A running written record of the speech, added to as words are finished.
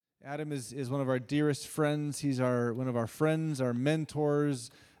Adam is one of our dearest friends. He's one of our friends, our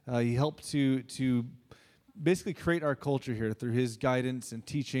mentors. He helped to basically create our culture here through his guidance and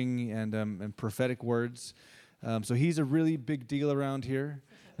teaching and prophetic words. So he's a really big deal around here.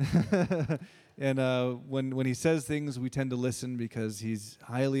 And when he says things, we tend to listen because he's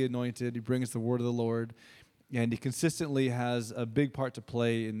highly anointed. He brings the word of the Lord. And he consistently has a big part to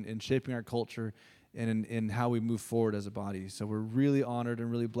play in shaping our culture and in how we move forward as a body. So we're really honored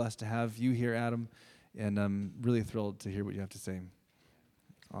and really blessed to have you here, Adam. And I'm really thrilled to hear what you have to say.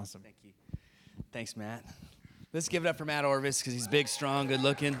 Awesome. Thank you. Thanks, Matt. Let's give it up for Matt Orvis because he's big, strong, good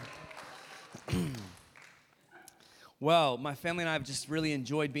looking. Well, my family and I have just really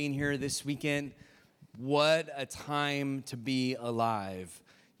enjoyed being here this weekend. What a time to be alive.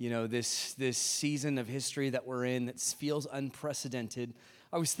 You know, this season of history that we're in that feels unprecedented.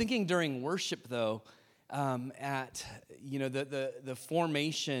 I was thinking during worship, though, at, you know, the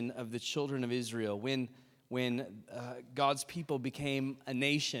formation of the children of Israel, when God's people became a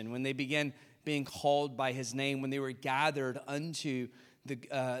nation, when they began being called by his name, when they were gathered unto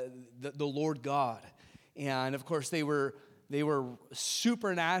the Lord God. And, of course, they were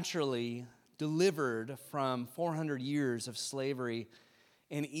supernaturally delivered from 400 years of slavery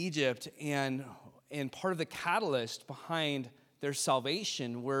in Egypt, and part of the catalyst behind their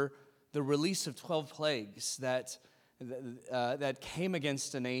salvation were the release of 12 plagues that came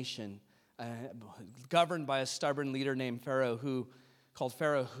against a nation governed by a stubborn leader named Pharaoh, who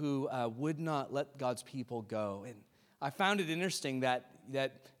would not let God's people go. And I found it interesting that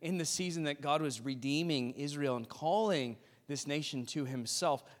in the season that God was redeeming Israel and calling this nation to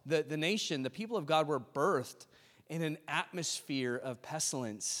himself, the people of God were birthed in an atmosphere of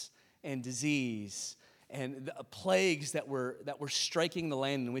pestilence and disease and the plagues that were striking the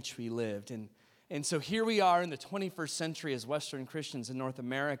land in which we lived. And so here we are in the 21st century as Western Christians in North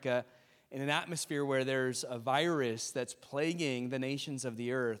America in an atmosphere where there's a virus that's plaguing the nations of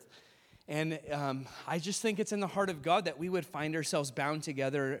the earth. And I just think it's in the heart of God that we would find ourselves bound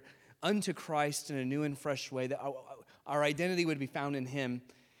together unto Christ in a new and fresh way, that our identity would be found in him,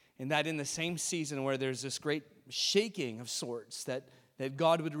 and that in the same season where there's this great shaking of sorts, that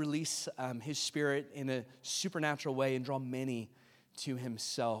God would release his Spirit in a supernatural way and draw many to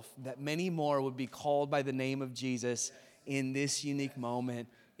himself, that many more would be called by the name of Jesus in this unique moment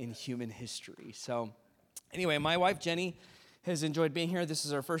in human history. So anyway, my wife Jenny has enjoyed being here. This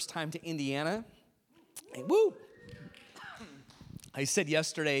is our first time to Indiana. And woo! I said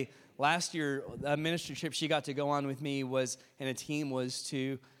yesterday, last year, a ministry trip she got to go on with me and a team was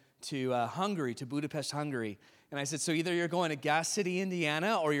to Hungary, to Budapest, Hungary. And I said, so either you're going to Gas City,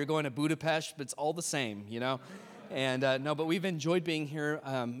 Indiana, or you're going to Budapest, but it's all the same, you know? And no, but we've enjoyed being here,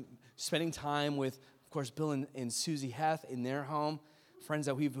 spending time with, of course, Bill and Susie Heth in their home, friends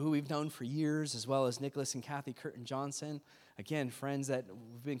who we've known for years, as well as Nicholas and Kathy Curtin Johnson. Again, friends that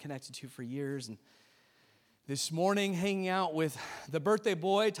we've been connected to for years. And this morning, hanging out with the birthday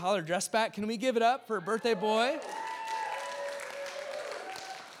boy, Tyler Dressback. Can we give it up for birthday boy?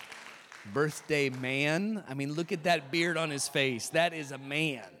 Birthday man. I mean, look at that beard on his face. That is a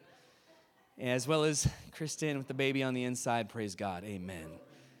man. As well as Kristen with the baby on the inside. Praise God. Amen.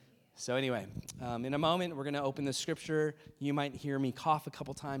 So anyway, in a moment, we're going to open the scripture. You might hear me cough a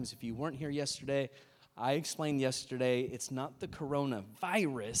couple times. If you weren't here yesterday, I explained yesterday, it's not the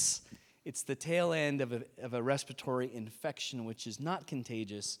coronavirus. It's the tail end of a respiratory infection, which is not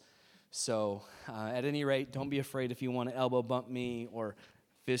contagious. So at any rate, don't be afraid if you want to elbow bump me or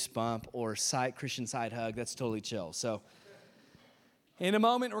fist bump or Christian side hug. That's totally chill. So in a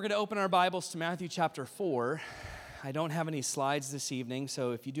moment, we're going to open our Bibles to Matthew chapter 4. I don't have any slides this evening,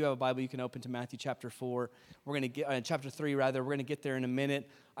 so if you do have a Bible, you can open to Matthew chapter 4. We're going to get chapter 3 rather. We're going to get there in a minute.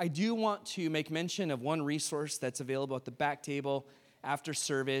 I do want to make mention of one resource that's available at the back table after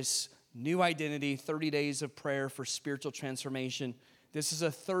service. New Identity, 30 Days of Prayer for Spiritual Transformation. This is a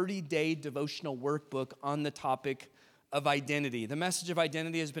 30-day devotional workbook on the topic of identity. The message of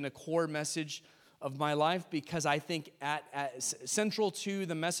identity has been a core message of my life because I think central to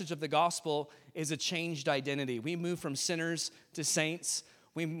the message of the gospel is a changed identity. We move from sinners to saints.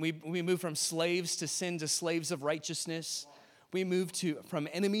 We move from slaves to sin to slaves of righteousness. We move from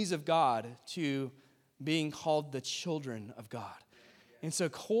enemies of God to being called the children of God. And so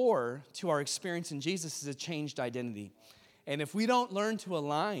core to our experience in Jesus is a changed identity. And if we don't learn to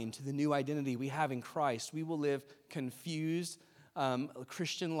align to the new identity we have in Christ, we will live confused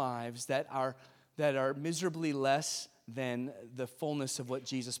Christian lives that are miserably less than the fullness of what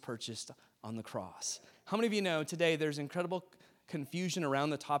Jesus purchased on the cross. How many of you know today there's incredible confusion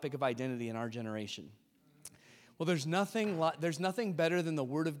around the topic of identity in our generation? Well, there's nothing better than the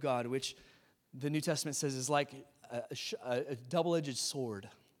Word of God, which the New Testament says is like a double-edged sword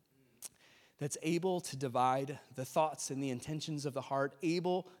that's able to divide the thoughts and the intentions of the heart,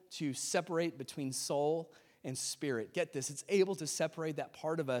 able to separate between soul and spirit. Get this, it's able to separate that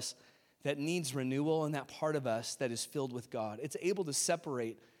part of us that needs renewal and that part of us that is filled with God. It's able to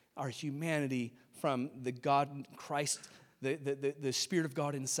separate our humanity from the God, Christ, the Spirit of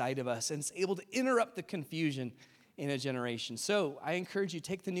God inside of us, and it's able to interrupt the confusion in a generation. So I encourage you,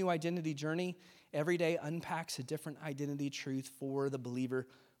 take the new identity journey. Every day unpacks a different identity truth for the believer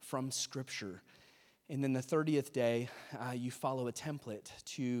from Scripture. And then the 30th day, you follow a template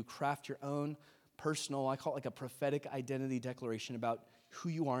to craft your own personal, I call it like a prophetic identity declaration about who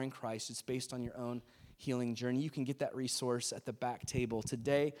you are in Christ. It's based on your own healing journey. You can get that resource at the back table.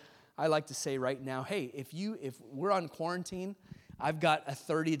 Today, I like to say right now, hey, if we're on quarantine, I've got a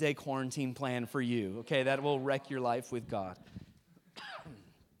 30-day quarantine plan for you, okay? That will wreck your life with God.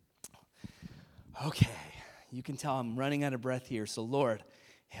 Okay, you can tell I'm running out of breath here, so Lord,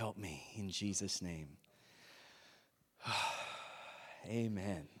 help me in Jesus' name.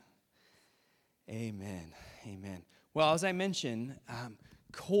 Amen. Amen. Amen. Well, as I mentioned,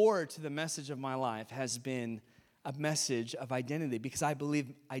 core to the message of my life has been a message of identity, because I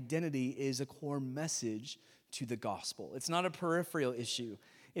believe identity is a core message to the gospel. It's not a peripheral issue.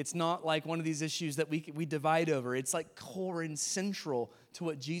 It's not like one of these issues that we divide over. It's like core and central to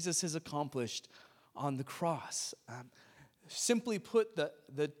what Jesus has accomplished on the cross. Simply put,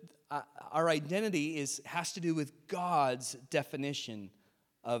 our identity has to do with God's definition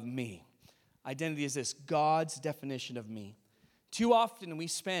of me. Identity is this, God's definition of me. Too often we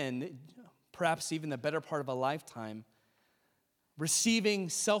spend, perhaps even the better part of a lifetime, receiving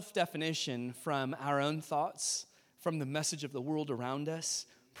self-definition from our own thoughts, from the message of the world around us,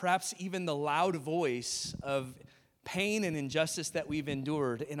 perhaps even the loud voice of pain and injustice that we've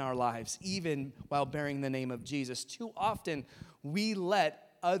endured in our lives, even while bearing the name of Jesus. Too often, we let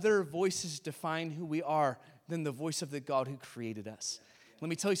other voices define who we are than the voice of the God who created us. Let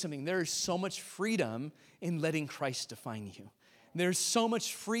me tell you something. There is so much freedom in letting Christ define you. There's so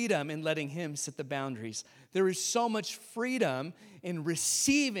much freedom in letting Him set the boundaries. There is so much freedom in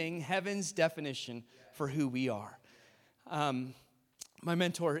receiving heaven's definition for who we are. My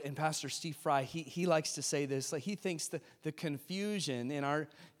mentor and pastor, Steve Fry, he likes to say this. Like, he thinks the confusion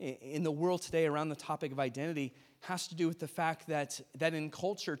in the world today around the topic of identity has to do with the fact that in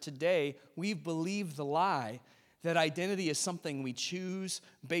culture today, we've believed the lie that identity is something we choose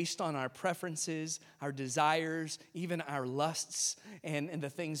based on our preferences, our desires, even our lusts, and the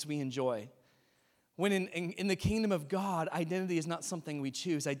things we enjoy. When in the kingdom of God, identity is not something we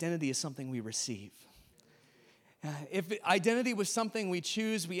choose. Identity is something we receive. If identity was something we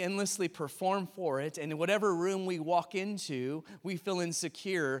choose, we endlessly perform for it, and in whatever room we walk into, we feel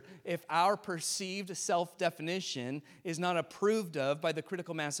insecure if our perceived self-definition is not approved of by the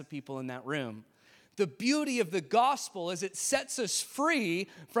critical mass of people in that room. The beauty of the gospel is it sets us free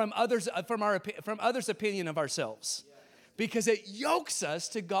from others' opinion of ourselves, because it yokes us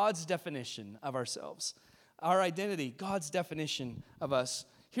to God's definition of ourselves, our identity, God's definition of us.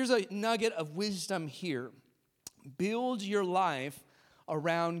 Here's a nugget of wisdom here. Build your life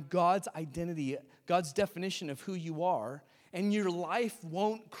around God's identity, God's definition of who you are, and your life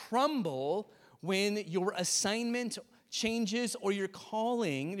won't crumble when your assignment changes or your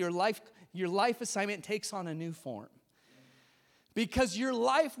calling, your life assignment takes on a new form. Because your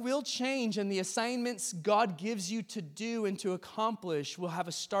life will change, and the assignments God gives you to do and to accomplish will have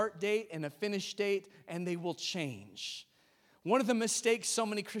a start date and a finish date, and they will change. One of the mistakes so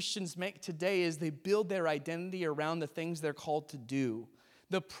many Christians make today is they build their identity around the things they're called to do.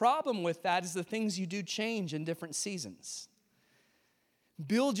 The problem with that is the things you do change in different seasons.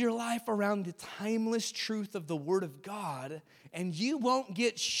 Build your life around the timeless truth of the Word of God, and you won't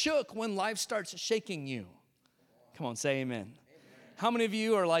get shook when life starts shaking you. Come on, say amen. Amen. How many of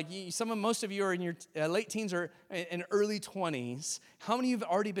you are like, most of you are in your late teens or in early 20s. How many of you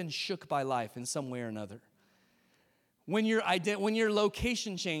have already been shook by life in some way or another? When your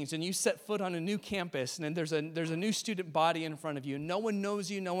location changed and you set foot on a new campus, and then there's a new student body in front of you, no one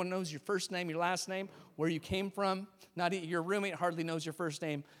knows you, no one knows your first name, your last name, where you came from. Not your roommate hardly knows your first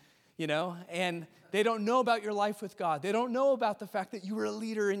name, and they don't know about your life with God. They don't know about the fact that you were a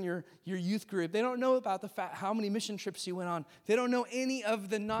leader in your youth group. They don't know about the fact how many mission trips you went on. They don't know any of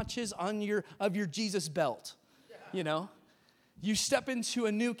the notches on your Jesus belt, You step into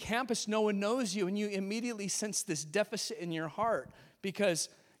a new campus, no one knows you, and you immediately sense this deficit in your heart because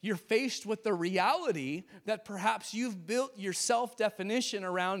you're faced with the reality that perhaps you've built your self-definition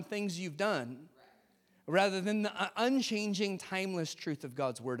around things you've done rather than the unchanging, timeless truth of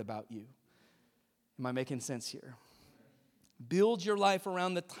God's word about you. Am I making sense here? Build your life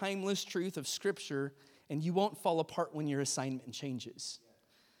around the timeless truth of Scripture, and you won't fall apart when your assignment changes.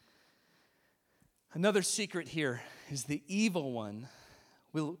 Another secret here is the evil one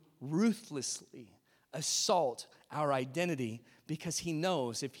will ruthlessly assault our identity because he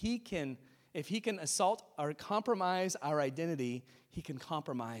knows if he can assault or compromise our identity, he can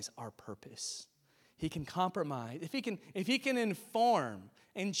compromise our purpose. He can compromise. If he can inform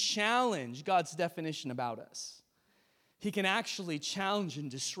and challenge God's definition about us, he can actually challenge and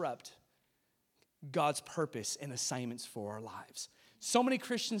disrupt God's purpose and assignments for our lives. So many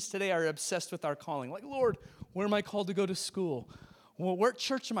Christians today are obsessed with our calling. Like, Lord, where am I called to go to school? Well, what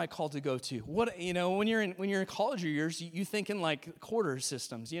church am I called to go to? What, when you're in college years, you think in like quarter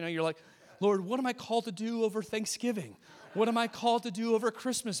systems. You're like, Lord, what am I called to do over Thanksgiving? What am I called to do over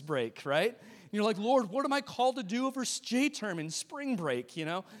Christmas break, right? You're like, Lord, what am I called to do over J-term and spring break,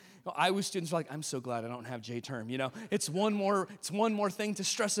 Iowa students are like, I'm so glad I don't have J-term, It's one more thing to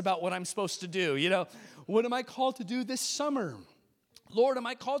stress about what I'm supposed to do, What am I called to do this summer? Lord, am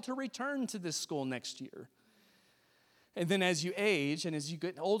I called to return to this school next year? And then as you age and as you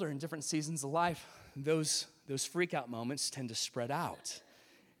get older in different seasons of life, those freak out moments tend to spread out.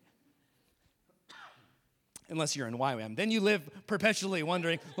 Unless you're in YWAM. Then you live perpetually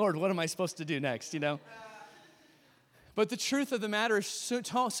wondering, Lord, what am I supposed to do next, But the truth of the matter is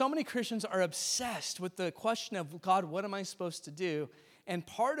so many Christians are obsessed with the question of, God, what am I supposed to do? And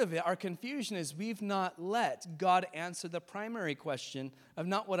part of it, our confusion is we've not let God answer the primary question of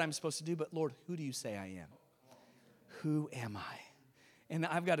not what I'm supposed to do, but Lord, who do you say I am? Who am I? And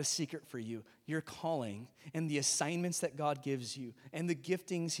I've got a secret for you. Your calling and the assignments that God gives you and the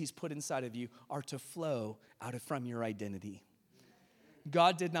giftings he's put inside of you are to flow from your identity.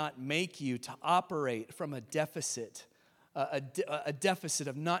 God did not make you to operate from a deficit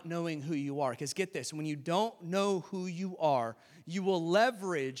of not knowing who you are. Because get this, when you don't know who you are, you will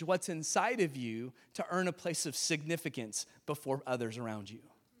leverage what's inside of you to earn a place of significance before others around you.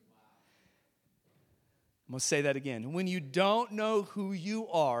 I'm going to say that again. When you don't know who you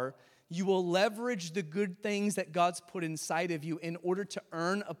are, you will leverage the good things that God's put inside of you in order to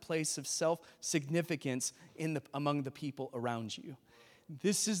earn a place of self-significance among the people around you.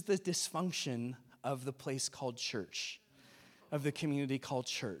 This is the dysfunction of the place called church, of the community called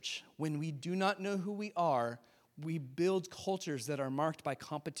church. When we do not know who we are, we build cultures that are marked by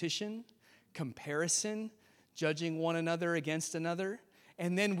competition, comparison, judging one another against another.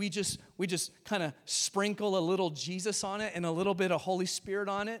 And then we just kind of sprinkle a little Jesus on it and a little bit of Holy Spirit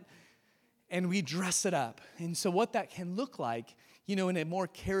on it, and we dress it up. And so what that can look like, in a more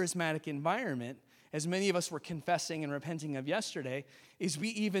charismatic environment, as many of us were confessing and repenting of yesterday, is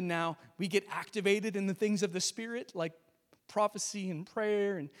we get activated in the things of the Spirit, like prophecy and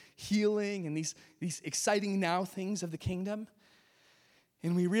prayer and healing and these exciting now things of the kingdom.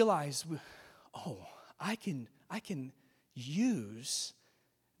 And we realize, I can use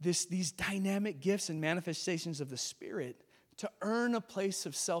these dynamic gifts and manifestations of the Spirit to earn a place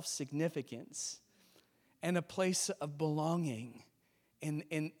of self-significance and a place of belonging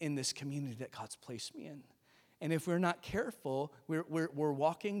in this community that God's placed me in. And if we're not careful, we're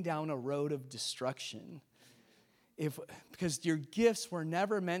walking down a road of destruction. Because your gifts were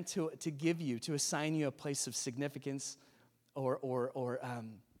never meant to assign you a place of significance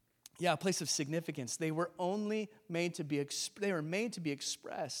a place of significance. They were only made to be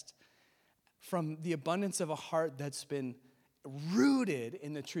expressed from the abundance of a heart that's been rooted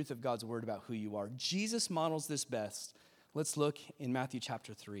in the truth of God's word about who you are. Jesus models this best. Let's look in Matthew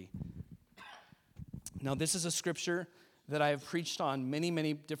chapter 3. Now, this is a scripture that I have preached on many,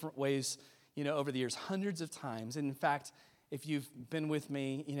 many different ways, over the years, hundreds of times. And in fact, if you've been with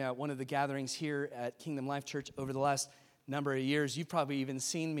me, at one of the gatherings here at Kingdom Life Church over the last number of years, you've probably even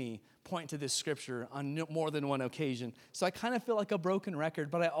seen me point to this scripture on more than one occasion. So I kind of feel like a broken record,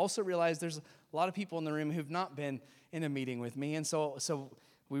 but I also realize there's a lot of people in the room who've not been in a meeting with me, and so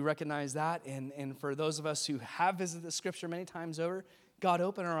we recognize that. And for those of us who have visited the scripture many times over, God,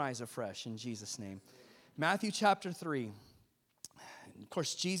 open our eyes afresh in Jesus' name. Matthew chapter 3. Of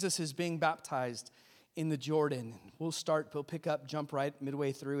course, Jesus is being baptized in the Jordan. We'll jump right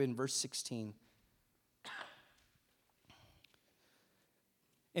midway through in verse 16.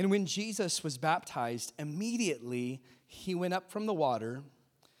 And when Jesus was baptized, immediately he went up from the water,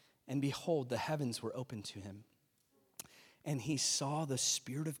 and behold, the heavens were opened to him. And he saw the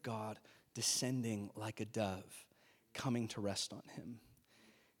Spirit of God descending like a dove, coming to rest on him.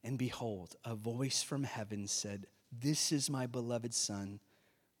 And behold, a voice from heaven said, "This is my beloved Son,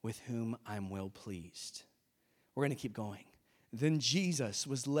 with whom I'm well pleased. We're going to keep going. Then Jesus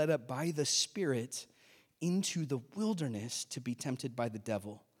was led up by the Spirit into the wilderness to be tempted by the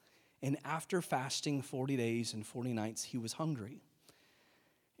devil. And after fasting 40 days and 40 nights, he was hungry.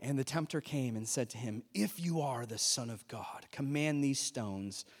 And the tempter came and said to him, if you are the Son of God, command these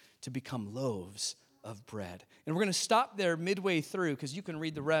stones to become loaves of bread. And we're going to stop there midway through because you can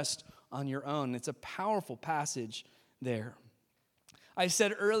read the rest on your own. It's a powerful passage there. I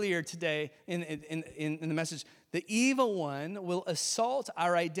said earlier today in the message, the evil one will assault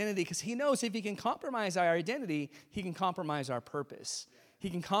our identity because he knows if he can compromise our identity, he can compromise our purpose. He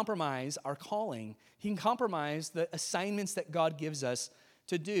can compromise our calling. He can compromise the assignments that God gives us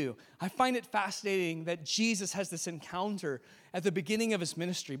to do. I find it fascinating that Jesus has this encounter at the beginning of his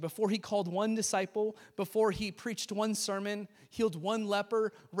ministry, before he called one disciple, before he preached one sermon, healed one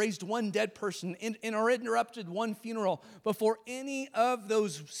leper, raised one dead person, or interrupted one funeral. Before any of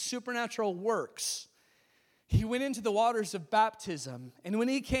those supernatural works, he went into the waters of baptism, and when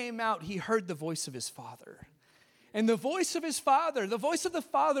he came out, he heard the voice of his Father. And the voice of his Father, the voice of the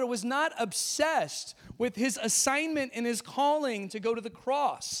Father was not obsessed with his assignment and his calling to go to the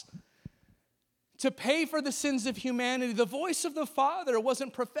cross, to pay for the sins of humanity. The voice of the Father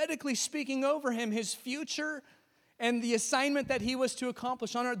wasn't prophetically speaking over him his future and the assignment that he was to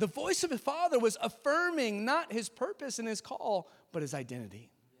accomplish on earth. The voice of his Father was affirming not his purpose and his call, but his identity.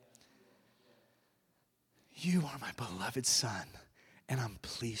 You are my beloved Son, and I'm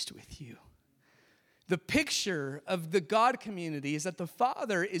pleased with you. The picture of the God community is that the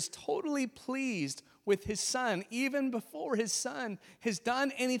Father is totally pleased with his Son, even before his Son has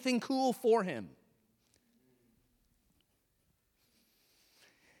done anything cool for him.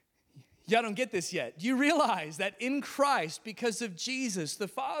 Y'all don't get this yet. Do you realize that in Christ, because of Jesus, the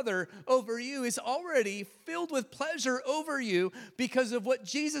Father over you is already filled with pleasure over you because of what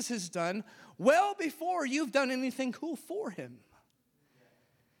Jesus has done well before you've done anything cool for him?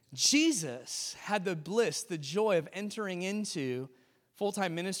 Jesus had the bliss, the joy of entering into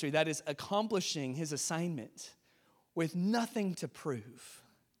full-time ministry, that is, accomplishing his assignment with nothing to prove,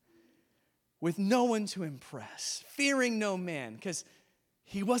 with no one to impress, fearing no man, because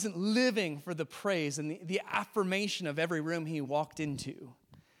he wasn't living for the praise and the affirmation of every room he walked into.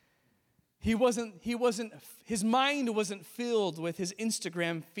 His mind wasn't filled with his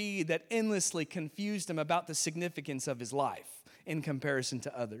Instagram feed that endlessly confused him about the significance of his life in comparison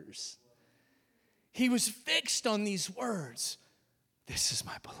to others. He was fixed on these words. This is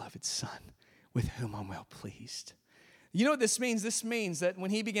my beloved Son, with whom I'm well pleased. You know what this means? This means that when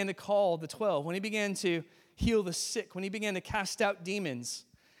he began to call the 12, when he began to heal the sick, when he began to cast out demons,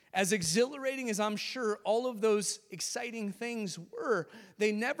 as exhilarating as I'm sure all of those exciting things were,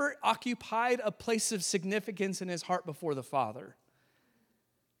 they never occupied a place of significance in his heart before the Father.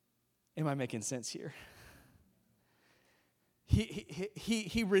 Am I making sense here?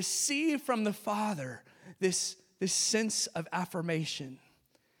 He received from the Father this sense of affirmation.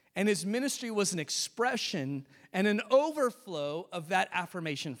 And his ministry was an expression and an overflow of that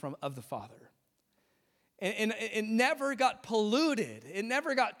affirmation of the Father. And it never got polluted. It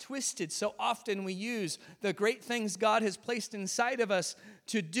never got twisted. So often we use the great things God has placed inside of us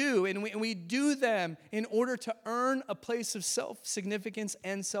to do, and we do them in order to earn a place of self-significance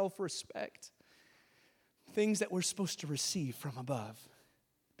and self-respect. Things that we're supposed to receive from above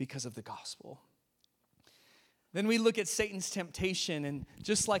because of the gospel. Then we look at Satan's temptation, and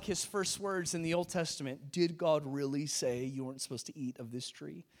just like his first words in the Old Testament, did God really say you weren't supposed to eat of this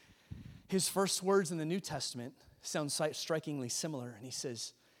tree? His first words in the New Testament sound strikingly similar, and he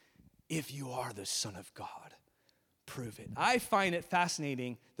says, if you are the Son of God, prove it. I find it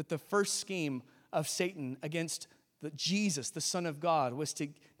fascinating that the first scheme of Satan against Jesus, the Son of God, was to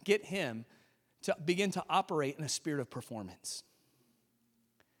get him to begin to operate in a spirit of performance.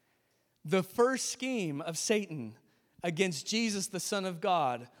 The first scheme of Satan against Jesus, the Son of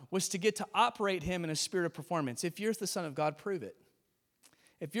God, was to get to operate him in a spirit of performance. If you're the Son of God, prove it.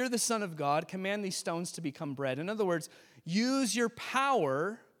 If you're the Son of God, command these stones to become bread. In other words, use your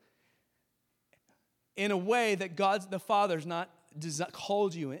power in a way that God the Father's not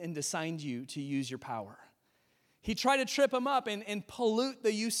called you and designed you to use your power. He tried to trip him up and pollute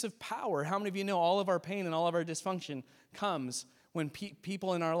the use of power. How many of you know all of our pain and all of our dysfunction comes when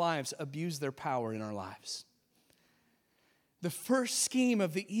people in our lives abuse their power in our lives? The first scheme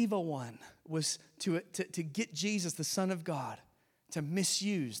of the evil one was to get Jesus, the Son of God, to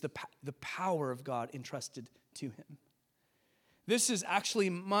misuse the power of God entrusted to him. This is actually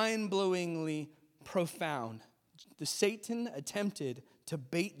mind-blowingly profound. Satan attempted to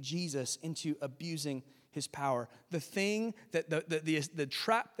bait Jesus into abusing his power. The thing that the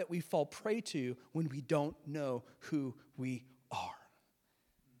trap that we fall prey to when we don't know who we are.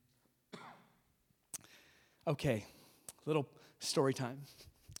 Okay, little story time.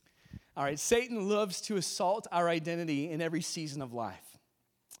 All right, Satan loves to assault our identity in every season of life.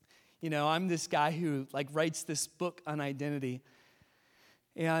 You know, I'm this guy who writes this book on identity.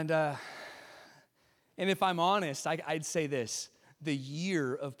 And if I'm honest, I'd say this. The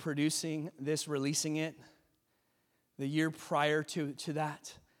year of producing this, releasing it, the year prior to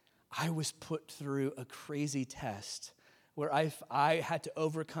that, I was put through a crazy test where I had to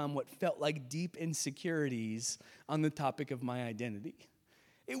overcome what felt like deep insecurities on the topic of my identity.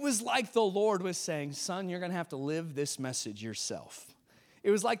 It was like the Lord was saying, son, you're going to have to live this message yourself.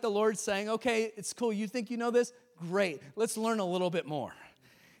 It was like the Lord saying, okay, it's cool. You think you know this? Great. Let's learn a little bit more.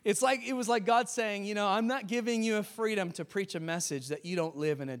 It was like God saying, you know, I'm not giving you a freedom to preach a message that you don't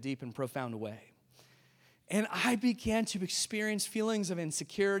live in a deep and profound way. And I began to experience feelings of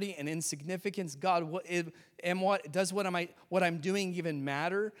insecurity and insignificance. God, what I'm doing even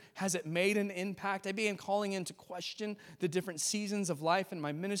matter? Has it made an impact? I began calling into question the different seasons of life in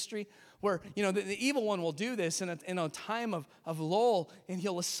my ministry where, you know, the evil one will do this in a time of lull, and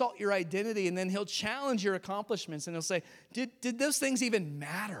he'll assault your identity, and then he'll challenge your accomplishments, and he'll say, did those things even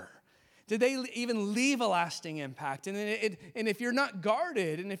matter? Did they even leave a lasting impact? And if you're not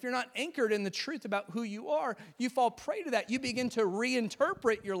guarded, and if you're not anchored in the truth about who you are, you fall prey to that. You begin to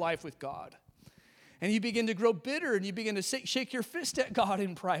reinterpret your life with God. And you begin to grow bitter, and you begin to shake your fist at God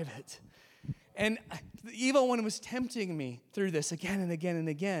in private. And the evil one was tempting me through this again and again and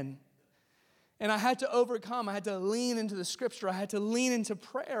again. And I had to overcome. I had to lean into the scripture. I had to lean into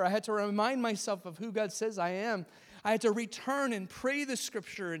prayer. I had to remind myself of who God says I am. I had to return and pray the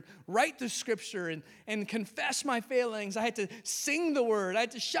scripture and write the scripture and confess my failings. I had to sing the word. I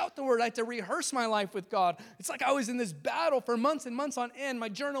had to shout the word. I had to rehearse my life with God. It's like I was in this battle for months and months on end. My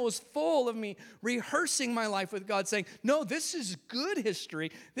journal was full of me rehearsing my life with God, saying, no, this is good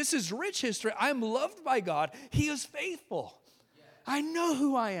history. This is rich history. I'm loved by God. He is faithful. I know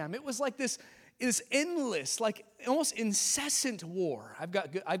who I am. It was like this endless, like almost incessant war. I've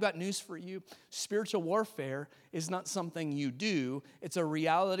got news for you. Spiritual warfare is not something you do. It's a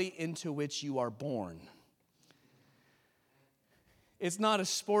reality into which you are born. It's not a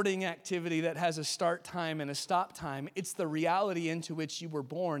sporting activity that has a start time and a stop time. It's the reality into which you were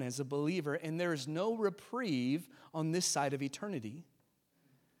born as a believer, and there is no reprieve on this side of eternity.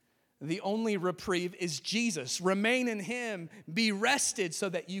 The only reprieve is Jesus. Remain in him. Be rested so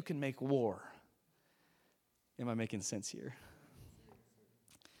that you can make war. Am I making sense here?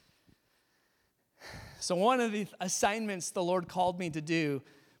 So one of the assignments the Lord called me to do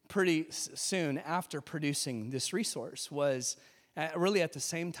pretty soon after producing this resource was, really at the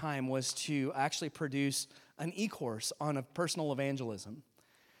same time, was to actually produce an e-course on a personal evangelism.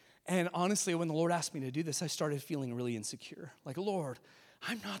 And honestly, when the Lord asked me to do this, I started feeling really insecure. Like, Lord,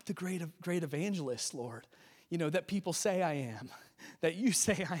 I'm not the great evangelist, Lord, you know, that people say I am, that you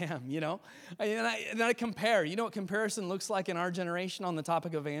say I am, you know. And I compare. You know what comparison looks like in our generation on the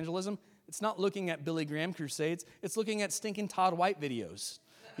topic of evangelism? It's not looking at Billy Graham crusades. It's looking at stinking Todd White videos,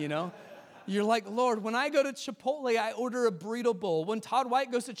 you know. You're like, Lord, when I go to Chipotle, I order a burrito bowl. When Todd White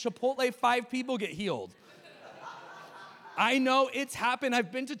goes to Chipotle, 5 people get healed. I know it's happened.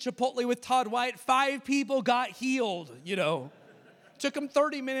 I've been to Chipotle with Todd White. 5 people got healed, you know. Took them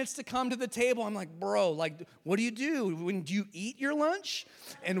 30 minutes to come to the table. I'm like, bro, like, what do? Do you eat your lunch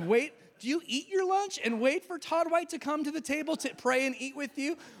and wait? Do you eat your lunch and wait for Todd White to come to the table to pray and eat with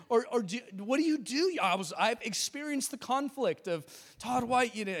you? Or what do you do? I've experienced the conflict of Todd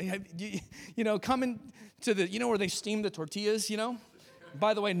White, you know, coming to the, you know, where they steam the tortillas, you know?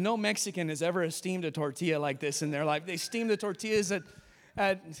 By the way, no Mexican has ever steamed a tortilla like this in their life. They steam the tortillas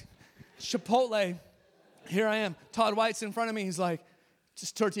at Chipotle. Here I am. Todd White's in front of me. He's like,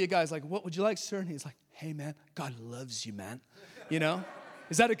 just tortilla guy's like, what would you like, sir? And he's like, hey, man, God loves you, man. You know?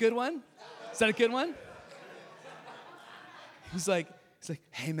 Is that a good one? Is that a good one? He's like,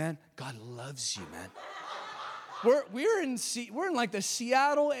 hey, man, God loves you, man. We're in like the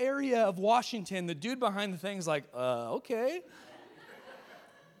Seattle area of Washington. The dude behind the thing's like, okay.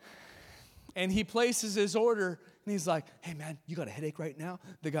 And he places his order. And he's like, hey, man, you got a headache right now?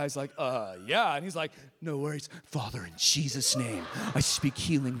 The guy's like, yeah. And he's like, no worries. Father, in Jesus' name, I speak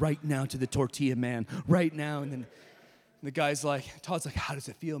healing right now to the tortilla man, right now. And then the guy's like, Todd's like, how does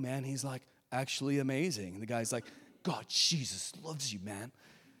it feel, man? He's like, actually amazing. And the guy's like, God, Jesus loves you, man.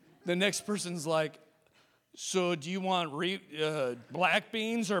 The next person's like, so do you want black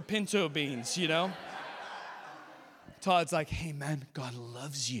beans or pinto beans, you know? Todd's like, hey, man, God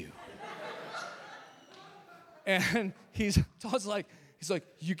loves you. And Todd's like,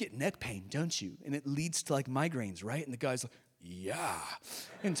 you get neck pain, don't you? And it leads to like migraines, right? And the guy's like, yeah.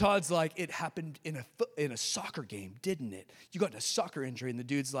 And Todd's like, it happened in a soccer game, didn't it? You got a soccer injury. And the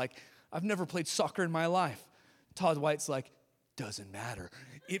dude's like, I've never played soccer in my life. Todd White's like, doesn't matter.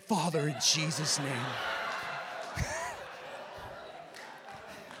 Father, in Jesus' name.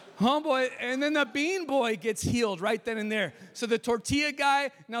 Homeboy, and then the bean boy gets healed right then and there. So the tortilla guy,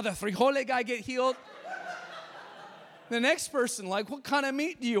 now the frijole guy get healed. The next person, like, what kind of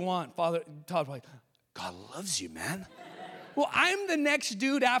meat do you want? Todd White, God loves you, man. Well, I'm the next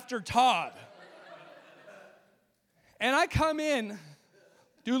dude after Todd. And I come in,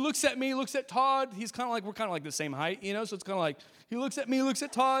 dude looks at me, looks at Todd. We're kind of like the same height, you know? So it's kind of like, he looks at me, looks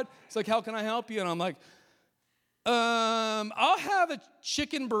at Todd. It's like, how can I help you? And I'm like, I'll have a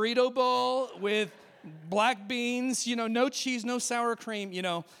chicken burrito bowl with black beans, no cheese, no sour cream,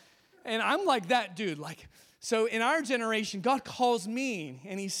 And I'm like that dude. So in our generation, God calls me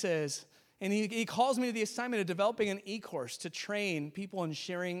and he says, and he calls me to the assignment of developing an e-course to train people in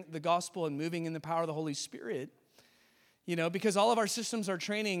sharing the gospel and moving in the power of the Holy Spirit. Because all of our systems are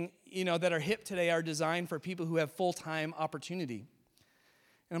training, that are hip today are designed for people who have full-time opportunity.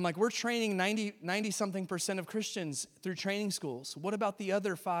 And I'm like, we're training 90-something% of Christians through training schools. What about the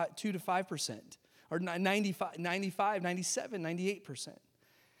other 2 to 5%? Or 95, 97, 98%?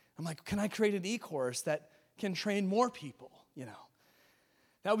 I'm like, can I create an e-course that can train more people,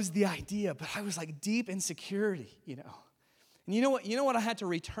 That was the idea, but I was like deep insecurity, And you know what I had to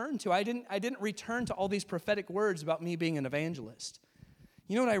return to? I didn't return to all these prophetic words about me being an evangelist.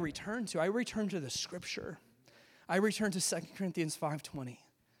 You know what I returned to? I returned to the scripture. I returned to 2 Corinthians 5:20.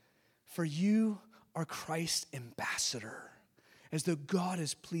 For you are Christ's ambassador, as though God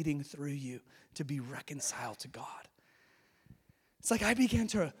is pleading through you to be reconciled to God. It's like I began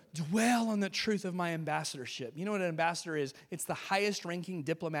to dwell on the truth of my ambassadorship. You know what an ambassador is? It's the highest ranking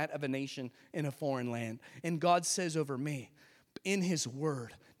diplomat of a nation in a foreign land. And God says over me, in his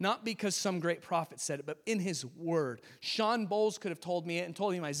word, not because some great prophet said it, but in his word. Sean Bowles could have told me it and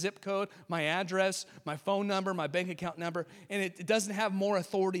told me my zip code, my address, my phone number, my bank account number, and it doesn't have more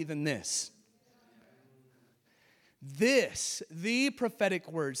authority than this. The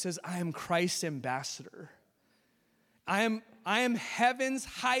prophetic word says, I am Christ's ambassador. I am heaven's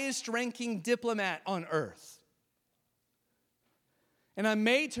highest ranking diplomat on earth. And I'm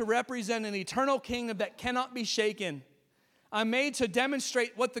made to represent an eternal kingdom that cannot be shaken. I'm made to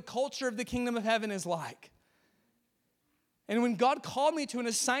demonstrate what the culture of the kingdom of heaven is like. And when God called me to an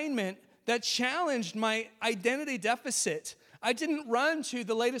assignment that challenged my identity deficit, I didn't run to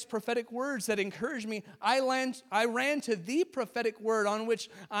the latest prophetic words that encouraged me. I ran to the prophetic word on which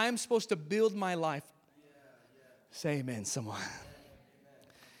I'm supposed to build my life. Say amen, someone.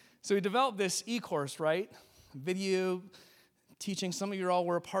 So we developed this e-course, right? Video teaching. Some of you all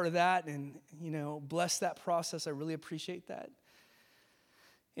were a part of that and, bless that process. I really appreciate that.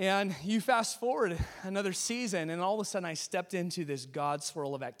 And you fast forward another season and all of a sudden I stepped into this God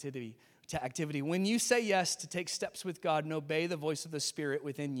swirl of activity. When you say yes to take steps with God and obey the voice of the Spirit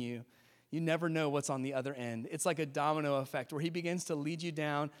within you, you never know what's on the other end. It's like a domino effect where he begins to lead you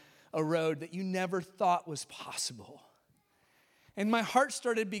down a road that you never thought was possible. And my heart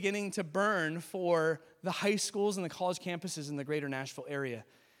started beginning to burn for the high schools and the college campuses in the greater Nashville area.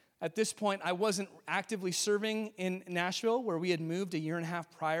 At this point, I wasn't actively serving in Nashville, where we had moved a year and a half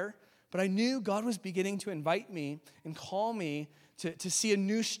prior, but I knew God was beginning to invite me and call me to see a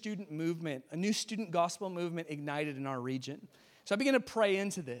new student movement, a new student gospel movement ignited in our region. So I began to pray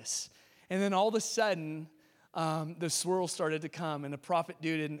into this. And then all of a sudden, the swirl started to come, and a prophet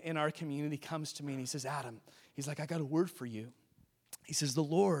dude in our community comes to me and he says, Adam, he's like, I got a word for you. He says, the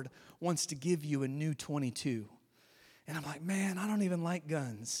Lord wants to give you a new 22. And I'm like, man, I don't even like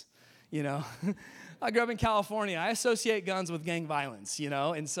guns, I grew up in California. I associate guns with gang violence,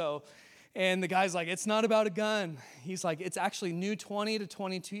 and the guy's like, it's not about a gun. He's like, it's actually new 20 to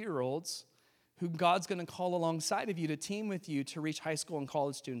 22-year-olds who God's going to call alongside of you to team with you to reach high school and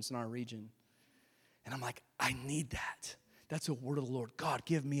college students in our region. And I'm like, I need that. That's a word of the Lord. God,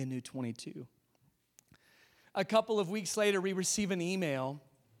 give me a new 22. A couple of weeks later, we receive an email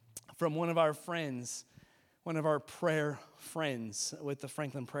from one of our friends, one of our prayer friends with the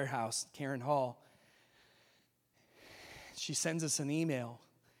Franklin Prayer House, Karen Hall. She sends us an email,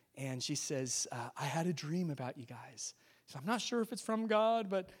 and she says, I had a dream about you guys. So I'm not sure if it's from God,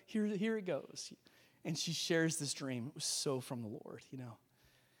 but here it goes. And she shares this dream. It was so from the Lord,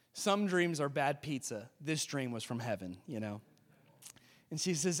 Some dreams are bad pizza. This dream was from heaven, And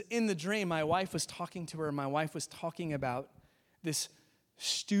she says, in the dream, my wife was talking to her. My wife was talking about this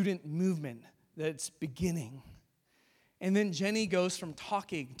student movement that's beginning And then Jenny goes from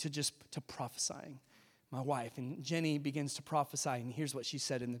talking to prophesying, my wife. And Jenny begins to prophesy, and here's what she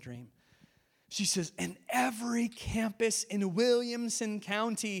said in the dream. She says, and every campus in Williamson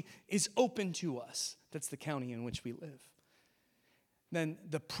County is open to us. That's the county in which we live. Then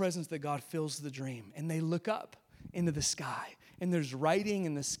the presence of God fills the dream, and they look up into the sky, and there's writing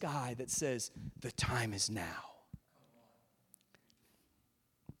in the sky that says, the time is now.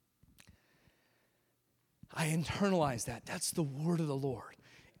 I internalize that. That's the word of the Lord.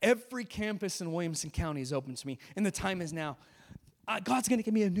 Every campus in Williamson County is open to me, and the time is now. God's going to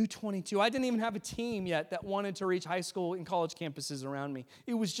give me a new 22. I didn't even have a team yet that wanted to reach high school and college campuses around me.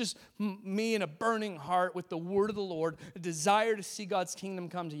 It was just me and a burning heart with the word of the Lord, a desire to see God's kingdom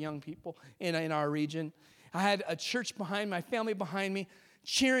come to young people in our region. I had a church behind my family behind me,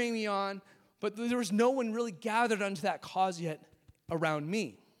 cheering me on, but there was no one really gathered unto that cause yet around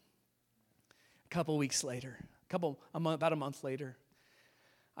me. A couple weeks later, about a month later,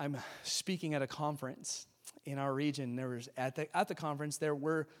 I'm speaking at a conference in our region. There was at the conference, there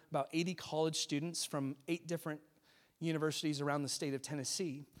were about 80 college students from 8 different universities around the state of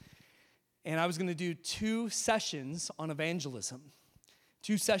Tennessee. And I was going to do 2 sessions on evangelism,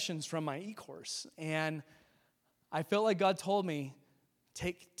 2 sessions from my e-course. And I felt like God told me,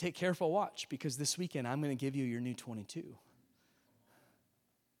 take careful watch, because this weekend I'm going to give you your new 22.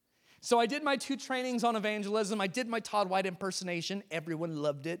 So I did my 2 trainings on evangelism. I did my Todd White impersonation. Everyone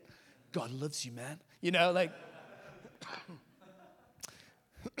loved it. God loves you, man. You know, like,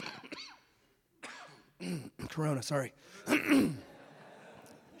 Corona, sorry.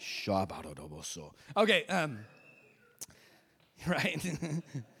 Okay, right.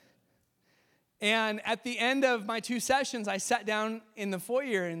 And at the end of my 2 sessions, I sat down in the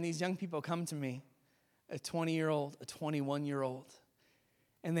foyer, and these young people come to me, a 20-year-old, a 21-year-old.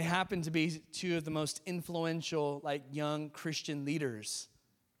 And they happen to be 2 of the most influential, young Christian leaders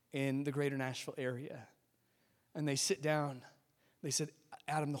in the greater Nashville area. And they sit down. They said,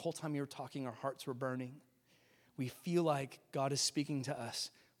 Adam, the whole time you were talking, our hearts were burning. We feel like God is speaking to us.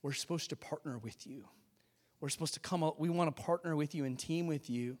 We're supposed to partner with you. We're supposed to come out. We want to partner with you and team with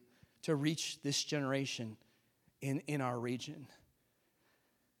you to reach this generation in our region.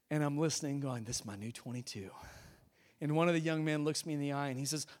 And I'm listening, going, this is my new 22. And one of the young men looks me in the eye and he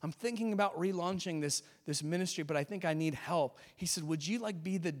says, I'm thinking about relaunching this ministry, but I think I need help. He said, would you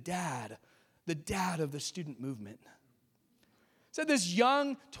be the dad of the student movement? So this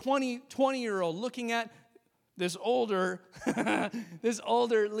young 20-year-old looking at this older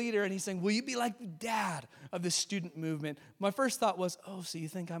leader, and he's saying, will you be like the dad of the student movement? My first thought was, oh, so you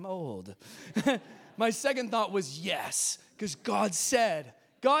think I'm old? My second thought was yes, because God said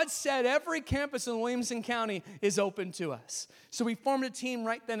every campus in Williamson County is open to us. So we formed a team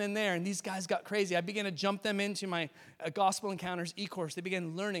right then and there, and these guys got crazy. I began to jump them into my Gospel Encounters e-course. They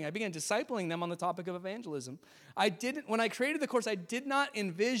began learning. I began discipling them on the topic of evangelism. When I created the course, I did not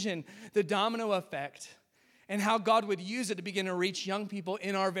envision the domino effect and how God would use it to begin to reach young people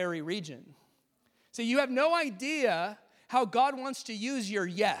in our very region. So you have no idea how God wants to use your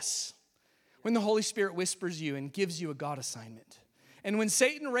yes when the Holy Spirit whispers you and gives you a God assignment. And when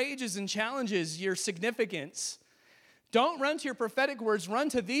Satan rages and challenges your significance, don't run to your prophetic words, run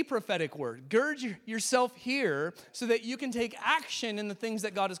to the prophetic word. Gird yourself here so that you can take action in the things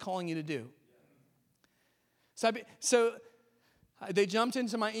that God is calling you to do. So they jumped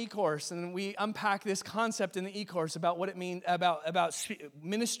into my e-course, and we unpacked this concept in the e-course about what it means about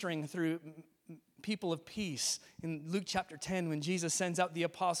ministering through people of peace. In Luke chapter 10, when Jesus sends out the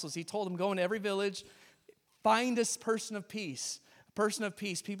apostles, he told them, go into every village, find this person of peace. Person of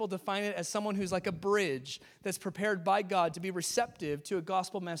peace, people define it as someone who's like a bridge that's prepared by God to be receptive to a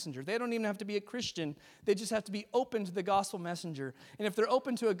gospel messenger. They don't even have to be a Christian. They just have to be open to the gospel messenger. And if they're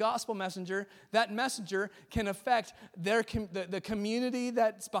open to a gospel messenger, that messenger can affect the community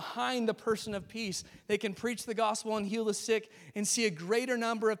that's behind the person of peace. They can preach the gospel and heal the sick and see a greater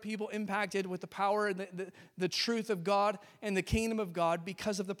number of people impacted with the power and the truth of God and the kingdom of God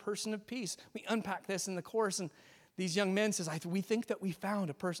because of the person of peace. We unpack this in the course, and these young men says, we think that we found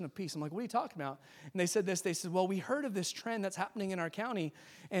a person of peace. I'm like, what are you talking about? And they said this. They said, well, we heard of this trend that's happening in our county.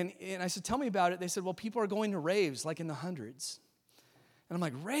 And I said, tell me about it. They said, well, people are going to raves like in the hundreds. And I'm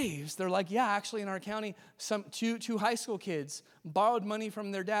like, raves? They're like, yeah, actually in our county, two high school kids borrowed money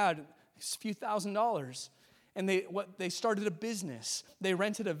from their dad, a few $1,000s. And they started a business. They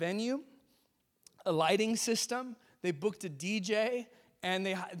rented a venue, a lighting system. They booked a DJ. And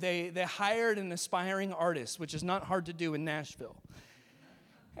they hired an aspiring artist, which is not hard to do in Nashville.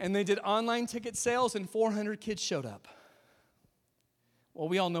 And they did online ticket sales, and 400 kids showed up. Well,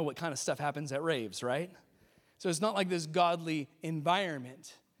 we all know what kind of stuff happens at raves, right? So it's not like this godly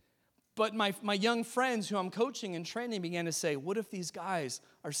environment. But my young friends who I'm coaching and training began to say, what if these guys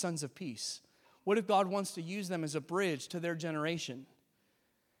are sons of peace? What if God wants to use them as a bridge to their generation?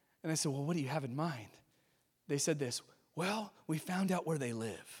 And I said, well, what do you have in mind? They said this, well, we found out where they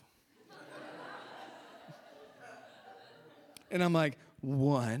live. And I'm like,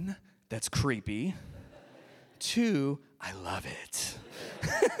 1, that's creepy. 2, I love it.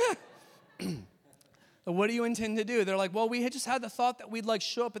 What do you intend to do? They're like, well, we had just had the thought that we'd like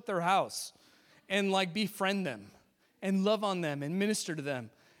show up at their house and like befriend them and love on them and minister to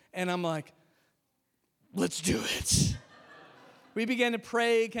them. And I'm like, let's do it. We began to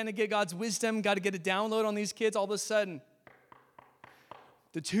pray, kind of get God's wisdom, got to get a download on these kids. All of a sudden,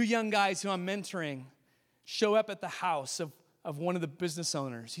 the 2 young guys who I'm mentoring show up at the house of one of the business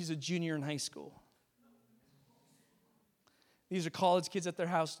owners. He's a junior in high school. These are college kids at their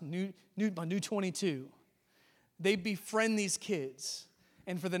house, new 22. They befriend these kids,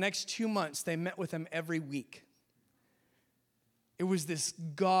 and for the next 2 months, they met with them every week. It was this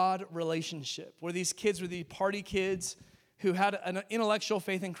God relationship where these kids were the party kids who had an intellectual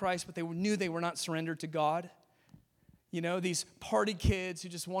faith in Christ, but they knew they were not surrendered to God. You know, these party kids who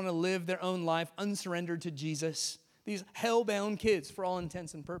just want to live their own life unsurrendered to Jesus. These hell-bound kids for all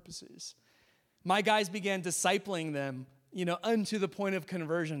intents and purposes. My guys began discipling them, you know, unto the point of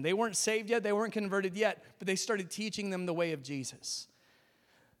conversion. They weren't saved yet, they weren't converted yet, but they started teaching them the way of Jesus.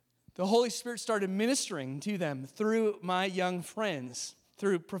 The Holy Spirit started ministering to them through my young friends,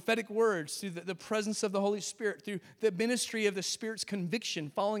 through prophetic words, through the presence of the Holy Spirit, through the ministry of the Spirit's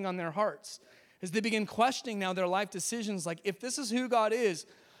conviction falling on their hearts. As they begin questioning now their life decisions, like, if this is who God is,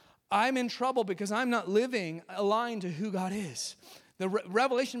 I'm in trouble because I'm not living aligned to who God is. The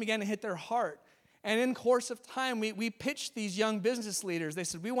revelation began to hit their heart. And in course of time, we pitched these young business leaders. They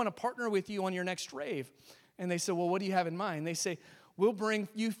said, we want to partner with you on your next rave. And they said, well, what do you have in mind? They say, we'll bring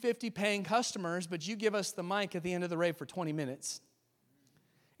you 50 paying customers, but you give us the mic at the end of the rave for 20 minutes.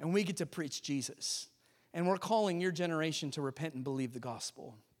 And we get to preach Jesus. And we're calling your generation to repent and believe the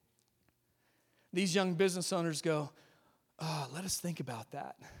gospel. These young business owners go, let us think about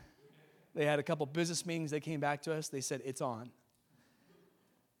that. They had a couple business meetings. They came back to us. They said, it's on.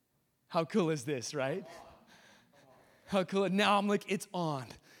 How cool is this, right? How cool. Now I'm like, it's on.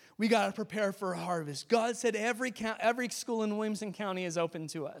 We got to prepare for a harvest. God said every school in Williamson County is open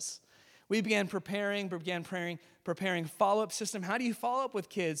to us. We began preparing follow-up system. How do you follow up with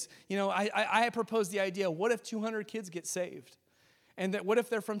kids? You know, I proposed the idea, what if 200 kids get saved? And that what if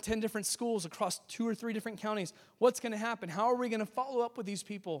they're from 10 different schools across 2 or 3 different counties? What's going to happen? How are we going to follow up with these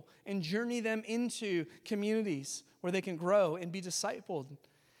people and journey them into communities where they can grow and be discipled?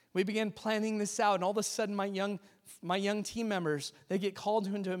 We began planning this out, and all of a sudden my young team members, they get called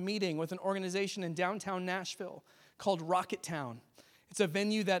into a meeting with an organization in downtown Nashville called Rocket Town. It's a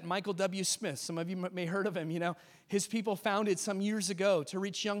venue that Michael W. Smith, some of you may have heard of him, you know, his people founded some years ago to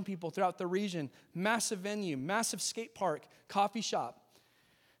reach young people throughout the region. Massive venue, massive skate park, coffee shop.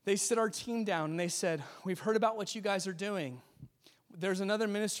 They sit our team down and they said, we've heard about what you guys are doing. There's another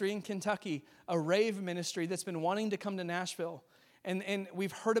ministry in Kentucky, a rave ministry that's been wanting to come to Nashville. And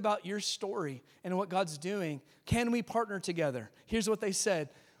we've heard about your story and what God's doing. Can we partner together? Here's what they said.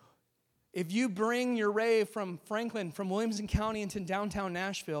 If you bring your rave from Franklin, from Williamson County into downtown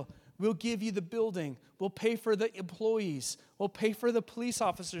Nashville, we'll give you the building. We'll pay for the employees. We'll pay for the police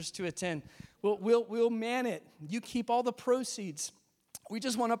officers to attend. We'll man it. You keep all the proceeds. We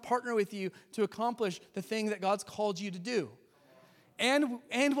just want to partner with you to accomplish the thing that God's called you to do. And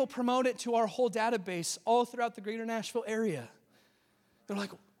we'll promote it to our whole database all throughout the greater Nashville area. They're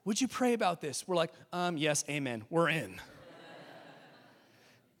like, would you pray about this? We're like, yes, amen. We're in.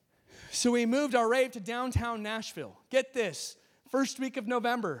 So we moved our rave to downtown Nashville. Get this, first week of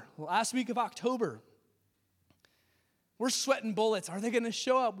November, last week of October. We're sweating bullets. Are they going to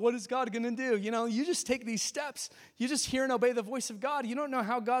show up? What is God going to do? You know, you just take these steps. You just hear and obey the voice of God. You don't know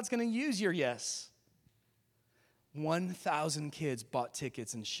how God's going to use your yes. 1,000 kids bought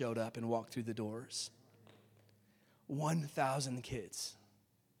tickets and showed up and walked through the doors. 1,000 kids.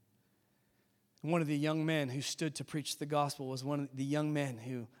 One of the young men who stood to preach the gospel was one of the young men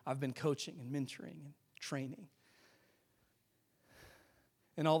who I've been coaching and mentoring and training.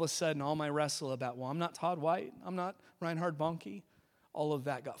 And all of a sudden, all my wrestle about, well, I'm not Todd White, I'm not Reinhard Bonnke, all of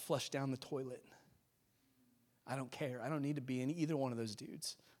that got flushed down the toilet. I don't care. I don't need to be in either one of those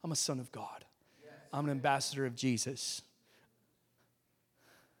dudes. I'm a son of God. Yes. I'm an ambassador of Jesus.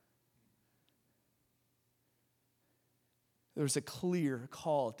 There was a clear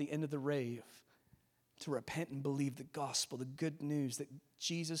call at the end of the rave to repent and believe the gospel, the good news that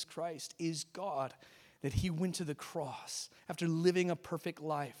Jesus Christ is God. that he went to the cross after living a perfect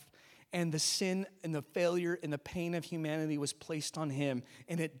life. And the sin and the failure and the pain of humanity was placed on him,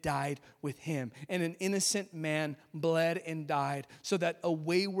 and it died with him. And an innocent man bled and died so that a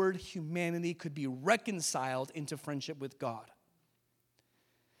wayward humanity could be reconciled into friendship with God.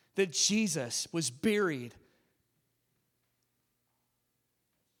 That Jesus was buried,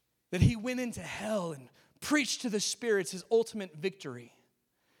 that he went into hell and preached to the spirits his ultimate victory.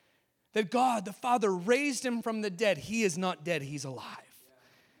 That God, the Father, raised him from the dead. He is not dead, he's alive.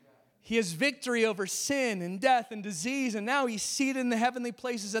 He has victory over sin and death and disease, and now he's seated in the heavenly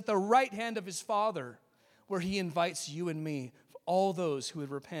places at the right hand of his Father, where he invites you and me, all those who would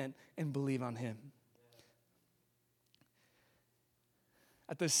repent and believe on him.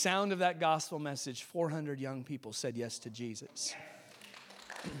 At the sound of that gospel message, 400 young people said yes to Jesus.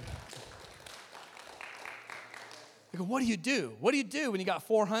 You go, what do you do? What do you do when you got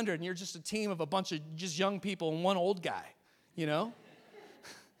 400 and you're just a team of a bunch of just young people and one old guy, you know?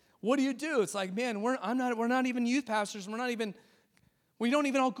 What do you do? It's like, man, we're not even youth pastors. We don't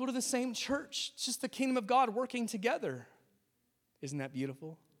even all go to the same church. It's just the kingdom of God working together. Isn't that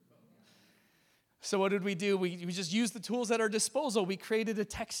beautiful? So what did we do? We just used the tools at our disposal. We created a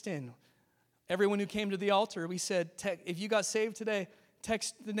text-in. Everyone who came to the altar, we said, if you got saved today,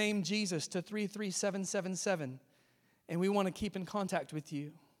 text the name Jesus to 33777. And we want to keep in contact with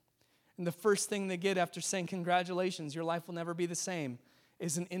you. And the first thing they get after saying, congratulations, your life will never be the same,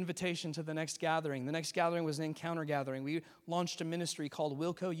 is an invitation to the next gathering. The next gathering was an encounter gathering. We launched a ministry called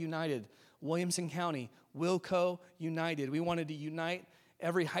Wilco United, Williamson County, Wilco United. We wanted to unite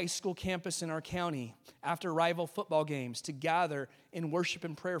every high school campus in our county after rival football games to gather in worship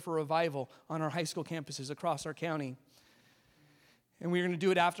and prayer for revival on our high school campuses across our county. And we're going to do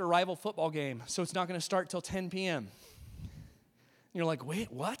it after a rival football game, so it's not going to start till 10 p.m. And you're like,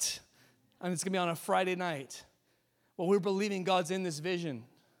 wait, what? And it's going to be on a Friday night. Well, we're believing God's in this vision.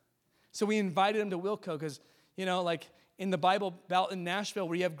 So we invited him to Wilco because, like in the Bible Belt in Nashville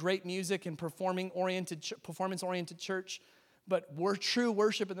where you have great music and performance-oriented church, but true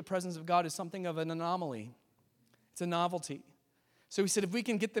worship in the presence of God is something of an anomaly. It's a novelty. So we said if we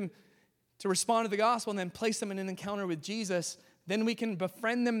can get them to respond to the gospel and then place them in an encounter with Jesus, then we can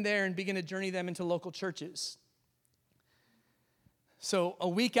befriend them there and begin to journey them into local churches. So a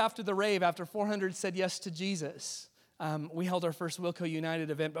week after the rave, after 400 said yes to Jesus, we held our first Wilco United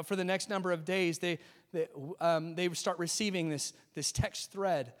event. But for the next number of days, they start receiving this text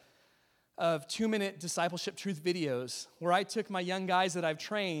thread of 2-minute discipleship truth videos where I took my young guys that I've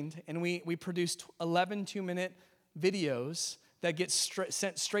trained and we produced 11 2-minute videos that get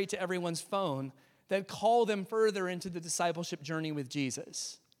sent straight to everyone's phone that call them further into the discipleship journey with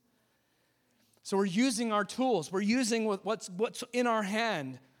Jesus. So we're using our tools. We're using what's in our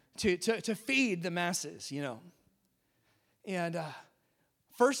hand to feed the masses, And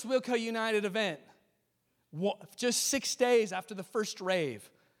first Wilco United event, just 6 days after the first rave,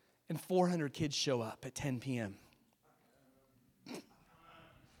 and 400 kids show up at 10 p.m.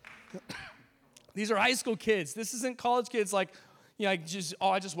 These are high school kids. This isn't college kids like, I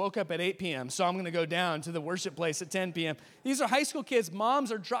just woke up at 8 p.m., so I'm going to go down to the worship place at 10 p.m. These are high school kids.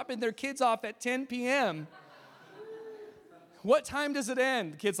 Moms are dropping their kids off at 10 p.m. What time does it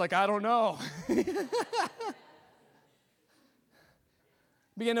end? The kid's like, I don't know.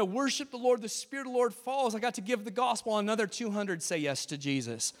 Began to worship the Lord. The Spirit of the Lord falls. I got to give the gospel. Another 200 say yes to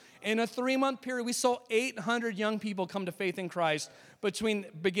Jesus. In a 3-month period, we saw 800 young people come to faith in Christ between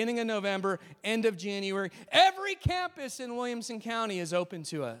beginning of November, end of January. Every campus in Williamson County is open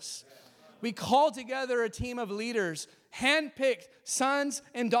to us. We called together a team of leaders, handpicked sons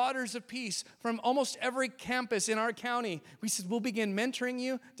and daughters of peace from almost every campus in our county. We said, we'll begin mentoring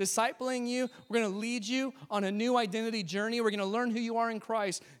you, discipling you. We're going to lead you on a new identity journey. We're going to learn who you are in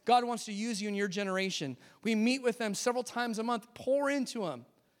Christ. God wants to use you in your generation. We meet with them several times a month, pour into them.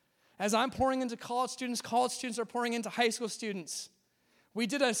 As I'm pouring into college students are pouring into high school students. We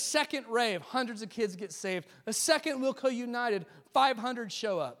did a second rave, hundreds of kids get saved. A second Wilco United, 500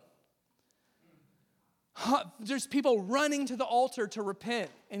 show up. There's people running to the altar to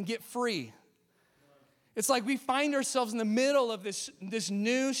repent and get free. It's like we find ourselves in the middle of this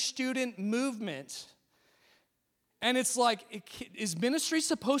new student movement. And it's like, is ministry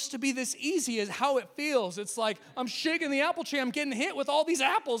supposed to be this easy as how it feels? It's like, I'm shaking the apple tree. I'm getting hit with all these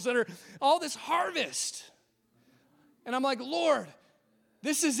apples that are all this harvest. And I'm like, Lord,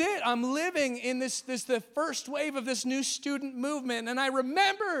 this is it. I'm living in the first wave of this new student movement. And I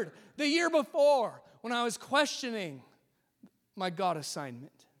remembered the year before when I was questioning my God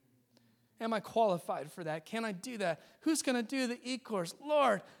assignment. Am I qualified for that? Can I do that? Who's going to do the e-course?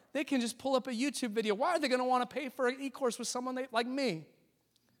 Lord, They can just pull up a YouTube video. Why are they going to want to pay for an e-course with someone like me?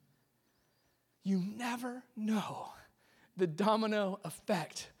 You never know the domino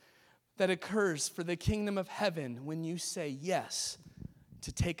effect that occurs for the kingdom of heaven when you say yes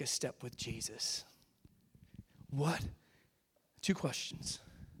to take a step with Jesus. What? 2 questions.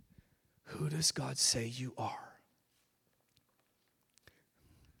 Who does God say you are?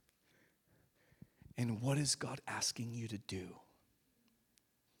 And what is God asking you to do?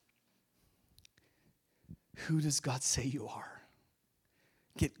 Who does God say you are?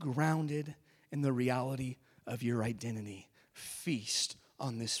 Get grounded in the reality of your identity. Feast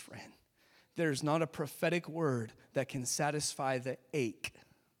on this, friend. There's not a prophetic word that can satisfy the ache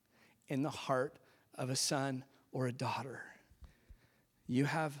in the heart of a son or a daughter. You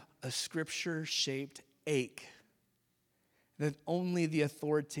have a scripture-shaped ache that only the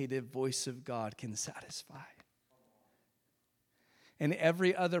authoritative voice of God can satisfy. And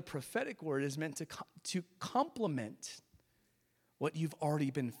every other prophetic word is meant to complement what you've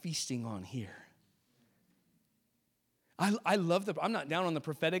already been feasting on here. I love I'm not down on the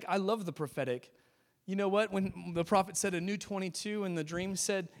prophetic. I love the prophetic. You know what? When the prophet said a new 22 and the dream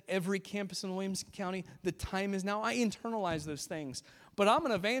said every campus in Williamson County, the time is now. I internalize those things. But I'm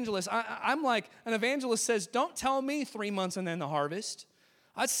an evangelist. I'm like an evangelist says, don't tell me 3 months and then the harvest.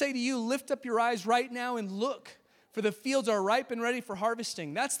 I'd say to you, lift up your eyes right now and look, for the fields are ripe and ready for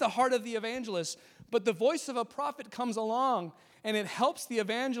harvesting. That's the heart of the evangelist. But the voice of a prophet comes along and it helps the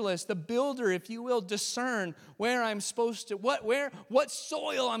evangelist, the builder, if you will, discern where I'm supposed to, what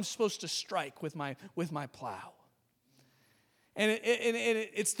soil I'm supposed to strike with my plow. And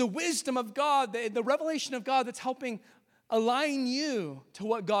it's the wisdom of God, the revelation of God that's helping align you to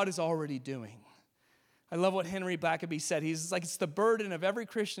what God is already doing. I love what Henry Blackaby said. He's like, it's the burden of every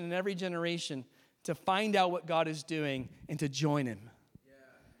Christian in every generation to find out what God is doing and to join him.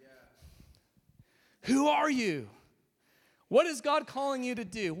 Who are you? What is God calling you to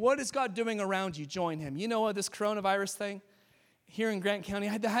do? What is God doing around you? Join him. You know what, this coronavirus thing? Here in Grant County,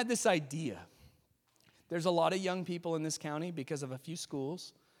 I had this idea. There's a lot of young people in this county because of a few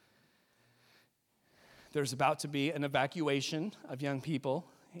schools. There's about to be an evacuation of young people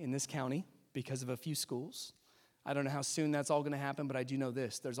in this county because of a few schools. I don't know how soon that's all going to happen, but I do know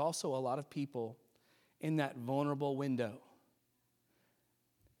this. There's also a lot of people in that vulnerable window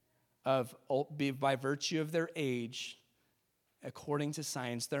of, by virtue of their age, according to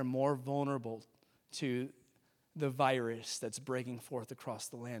science, they're more vulnerable to the virus that's breaking forth across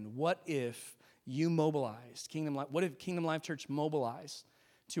the land. What if you mobilized, what if Kingdom Life Church mobilized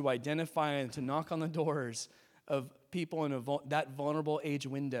to identify and to knock on the doors of people in that vulnerable age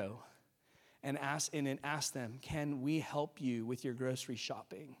window and ask them, can we help you with your grocery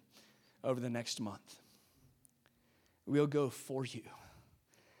shopping over the next month? We'll go for you.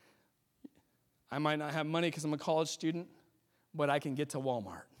 I might not have money because I'm a college student, but I can get to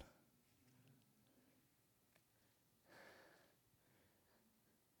Walmart.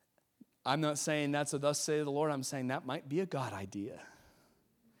 I'm not saying that's a thus say the Lord. I'm saying that might be a God idea.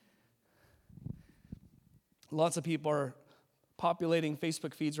 Lots of people are populating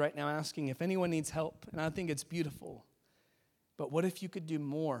Facebook feeds right now asking if anyone needs help, and I think it's beautiful. But what if you could do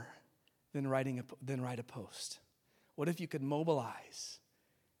more than write a post? What if you could mobilize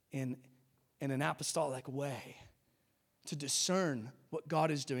in an apostolic way to discern what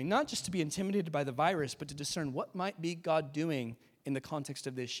God is doing, not just to be intimidated by the virus, but to discern what might be God doing in the context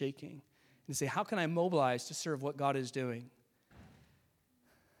of this shaking, and say, how can I mobilize to serve what God is doing?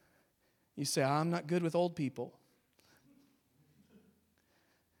 You say, I'm not good with old people.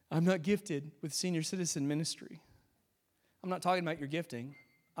 I'm not gifted with senior citizen ministry. I'm not talking about your gifting.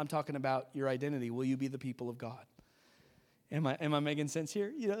 I'm talking about your identity. Will you be the people of God? Am I making sense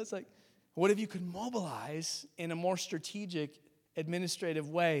here? You know, it's like, what if you could mobilize in a more strategic, administrative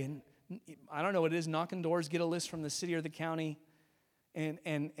way? And I don't know what it is, knocking doors, get a list from the city or the county,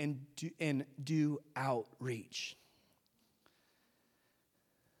 and do outreach.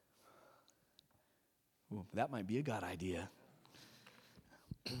 Ooh, that might be a God idea.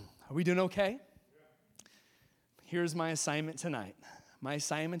 Are we doing okay? Here's my assignment tonight. My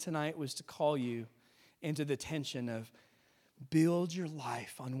assignment tonight was to call you into the tension of build your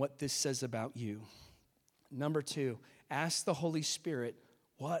life on what this says about you. Number 2, ask the Holy Spirit,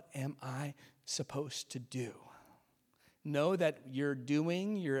 what am I supposed to do? Know that your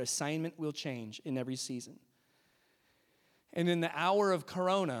assignment will change in every season. And in the hour of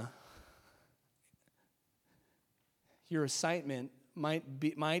Corona, your assignment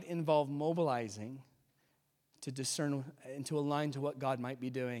might involve mobilizing to discern and to align to what God might be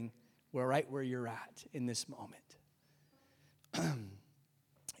doing right where you're at in this moment.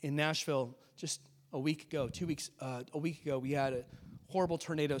 in Nashville just a week ago, a week ago, we had a horrible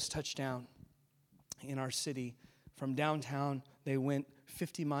tornadoes touch down in our city. From downtown, they went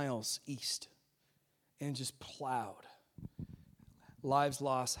 50 miles east and just plowed. Lives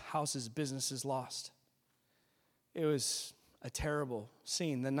lost, houses, businesses lost. It was a terrible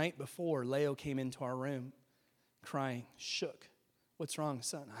scene. The night before, Leo came into our room crying, shook. What's wrong,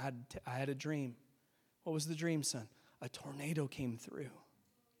 son? I had a dream. What was the dream, son? A tornado came through.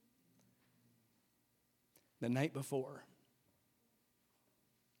 The night before.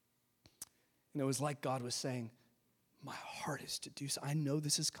 And it was like God was saying, my heart is to do so. I know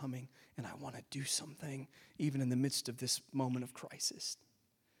this is coming, and I want to do something even in the midst of this moment of crisis.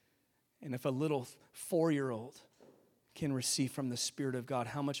 And if a little 4-year-old can receive from the Spirit of God,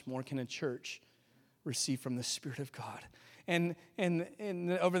 how much more can a church receive from the Spirit of God? And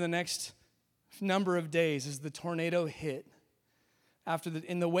over the next number of days, as the tornado hit,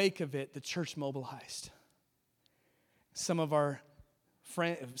 in the wake of it, the church mobilized. Some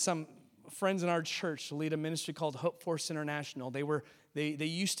friends in our church lead a ministry called Hope Force International. They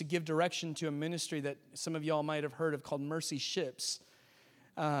used to give direction to a ministry that some of y'all might have heard of called Mercy Ships.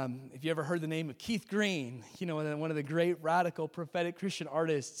 If you ever heard the name of Keith Green, one of the great radical prophetic Christian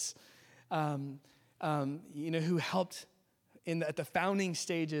artists, who helped at the founding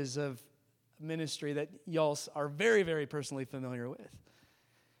stages of ministry that y'all are very, very personally familiar with.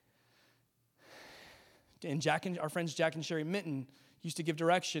 And our friends Jack and Sherry Minton used to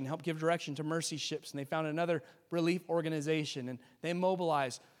help give direction to Mercy Ships, and they found another relief organization, and they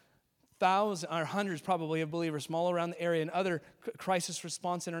mobilized thousands or hundreds probably of believers from all around the area, and other Crisis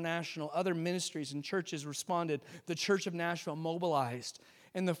Response International, other ministries and churches responded. The Church of Nashville mobilized,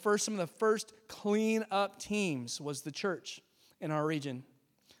 and some of the first clean up teams was the church in our region,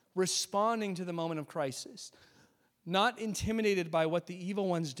 responding to the moment of crisis. Not intimidated by what the evil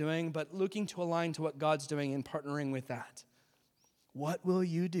one's doing, but looking to align to what God's doing and partnering with that. What will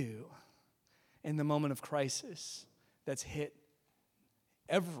you do in the moment of crisis that's hit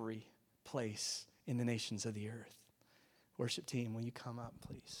every place in the nations of the earth? Worship team, will you come up,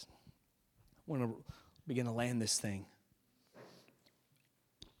 please? I want to begin to land this thing.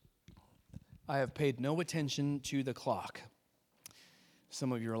 I have paid no attention to the clock.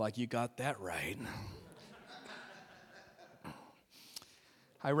 Some of you are like, you got that right.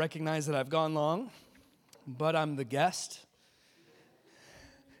 I recognize that I've gone long, but I'm the guest.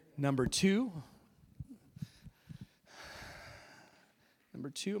 Number two,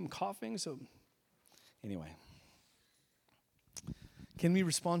 I'm coughing, so anyway. Can we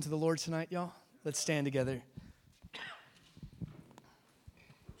respond to the Lord tonight, y'all? Let's stand together.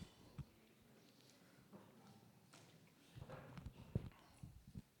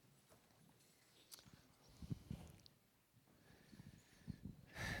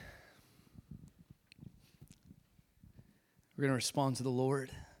 We're going to respond to the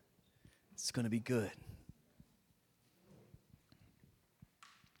Lord. It's going to be good.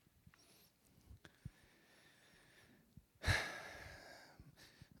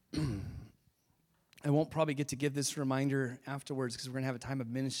 I won't probably get to give this reminder afterwards because we're going to have a time of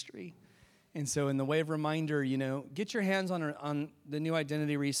ministry. And so in the way of reminder, get your hands on the new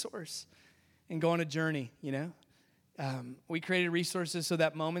identity resource and go on a journey, We created resources so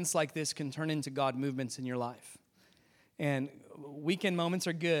that moments like this can turn into God movements in your life. And weekend moments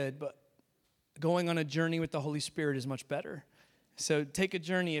are good, but going on a journey with the Holy Spirit is much better. So take a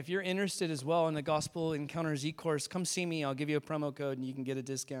journey. If you're interested as well in the Gospel Encounters e-course, come see me. I'll give you a promo code and you can get a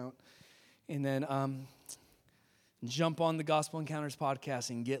discount. And then jump on the Gospel Encounters podcast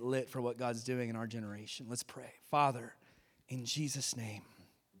and get lit for what God's doing in our generation. Let's pray. Father, in Jesus' name,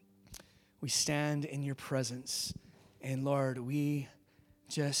 we stand in your presence. And Lord, we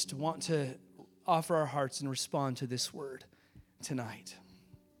just want to offer our hearts and respond to this word tonight.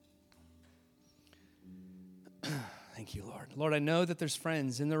 Thank you, Lord. Lord, I know that there's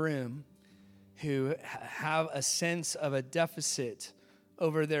friends in the room who have a sense of a deficit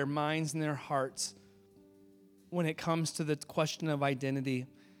over their minds and their hearts when it comes to the question of identity.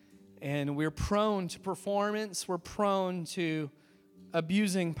 And we're prone to performance. We're prone to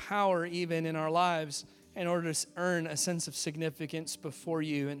abusing power even in our lives in order to earn a sense of significance before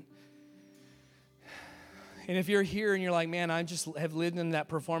you. And if you're here and you're like, man, I just have lived in that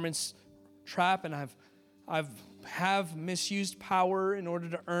performance trap and I've misused power in order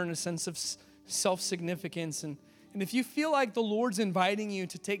to earn a sense of self-significance. And if you feel like the Lord's inviting you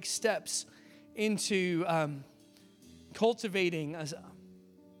to take steps into cultivating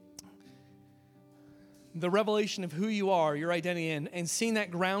the revelation of who you are, your identity, and seeing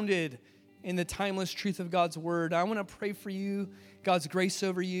that grounded in the timeless truth of God's word. I want to pray for you, God's grace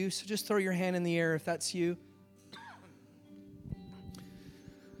over you. So just throw your hand in the air if that's you.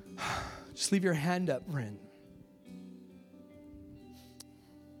 Just leave your hand up, friend.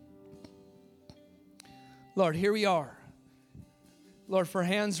 Lord, here we are. Lord, for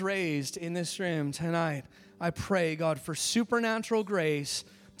hands raised in this room tonight, I pray, God, for supernatural grace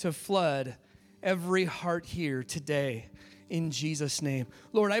to flood every heart here today in Jesus' name.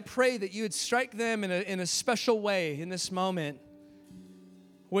 Lord, I pray that you would strike them in a special way in this moment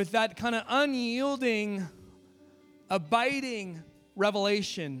with that kind of unyielding, abiding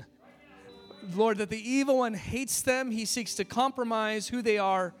revelation. Lord, that the evil one hates them. He seeks to compromise who they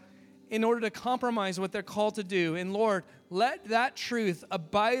are in order to compromise what they're called to do. And Lord, let that truth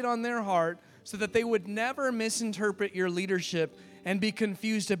abide on their heart so that they would never misinterpret your leadership and be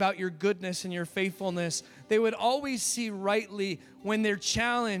confused about your goodness and your faithfulness. They would always see rightly when they're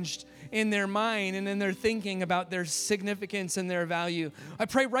challenged in their mind and in their thinking about their significance and their value. I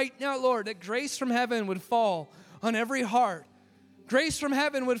pray right now, Lord, that grace from heaven would fall on every heart. Grace from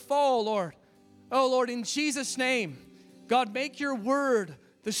heaven would fall, Lord. Oh, Lord, in Jesus' name, God, make your word,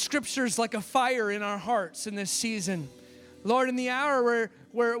 the scriptures, like a fire in our hearts in this season. Lord, in the hour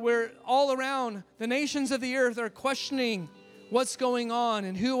where all around the nations of the earth are questioning what's going on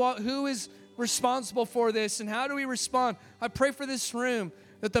and who is responsible for this and how do we respond, I pray for this room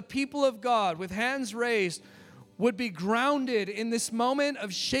that the people of God with hands raised would be grounded in this moment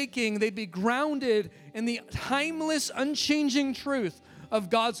of shaking. They'd be grounded in the timeless, unchanging truth of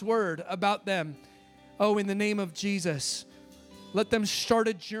God's word about them. Oh, in the name of Jesus, let them start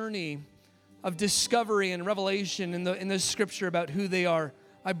a journey of discovery and revelation in the scripture about who they are.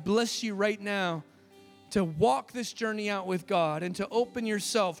 I bless you right now to walk this journey out with God and to open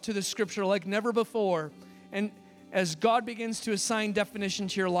yourself to the scripture like never before. And as God begins to assign definition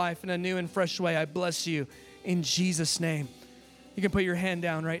to your life in a new and fresh way, I bless you in Jesus' name. You can put your hand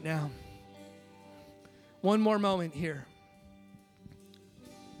down right now. One more moment here.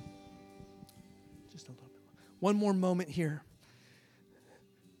 Just a little bit more. One more moment here.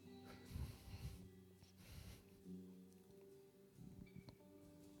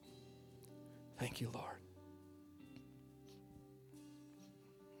 Thank you, Lord.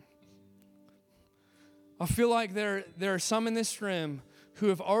 I feel like there are some in this room who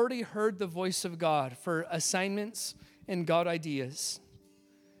have already heard the voice of God for assignments and God ideas.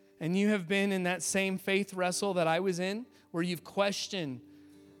 And you have been in that same faith wrestle that I was in, where you've questioned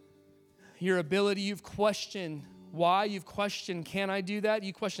your ability, you've questioned why, you've questioned, can I do that?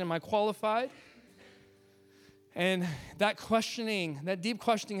 You question, am I qualified? And that questioning, that deep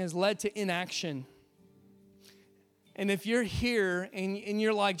questioning has led to inaction. And if you're here and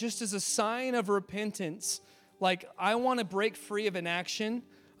you're like, just as a sign of repentance, like, I want to break free of inaction.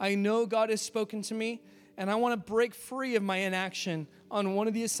 I know God has spoken to me, and I want to break free of my inaction on one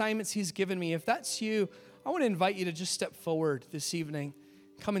of the assignments He's given me. If that's you, I want to invite you to just step forward this evening.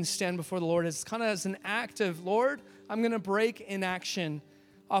 Come and stand before the Lord as kind of as an act of, Lord, I'm going to break inaction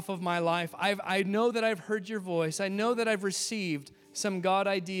off of my life. I know that I've heard your voice. I know that I've received some God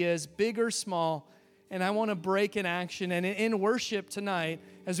ideas, big or small, and I want to break in action. And in worship tonight,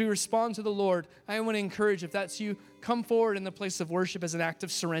 as we respond to the Lord, I want to encourage, if that's you, come forward in the place of worship as an act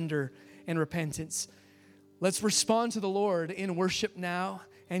of surrender and repentance. Let's respond to the Lord in worship now,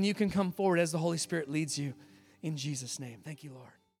 and you can come forward as the Holy Spirit leads you in Jesus' name. Thank you, Lord.